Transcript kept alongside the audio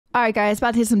All right, guys,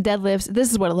 about to hit some deadlifts.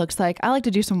 This is what it looks like. I like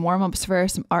to do some warm-ups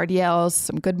first, some RDLs,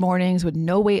 some good mornings with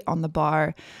no weight on the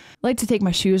bar. I like to take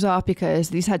my shoes off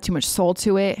because these had too much sole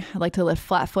to it. I like to lift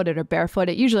flat-footed or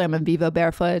barefooted. Usually I'm in Vivo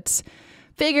barefoots.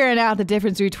 Figuring out the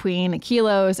difference between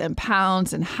kilos and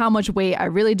pounds and how much weight I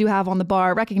really do have on the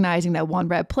bar, recognizing that 1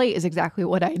 rep plate is exactly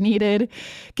what I needed.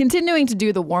 Continuing to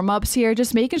do the warm-ups here,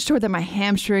 just making sure that my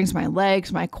hamstrings, my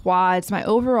legs, my quads, my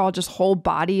overall just whole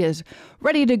body is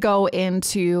ready to go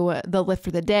into the lift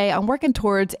for the day. I'm working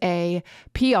towards a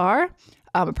PR,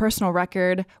 a personal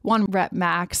record, 1 rep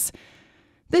max.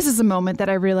 This is a moment that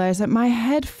I realize that my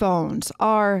headphones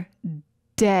are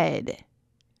dead.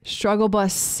 Struggle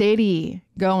bus city,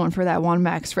 going for that 1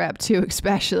 max rep too,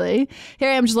 especially. Here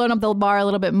I am just loading up the bar a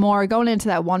little bit more, going into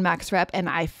that 1 max rep, and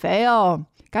I fail.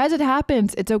 Guys, it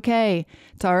happens. It's okay.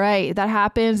 It's all right. If that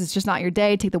happens, it's just not your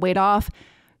day. Take the weight off.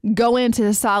 Go into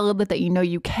the solid lift that you know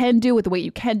you can do with the weight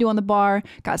you can do on the bar.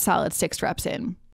 Got solid 6 reps in.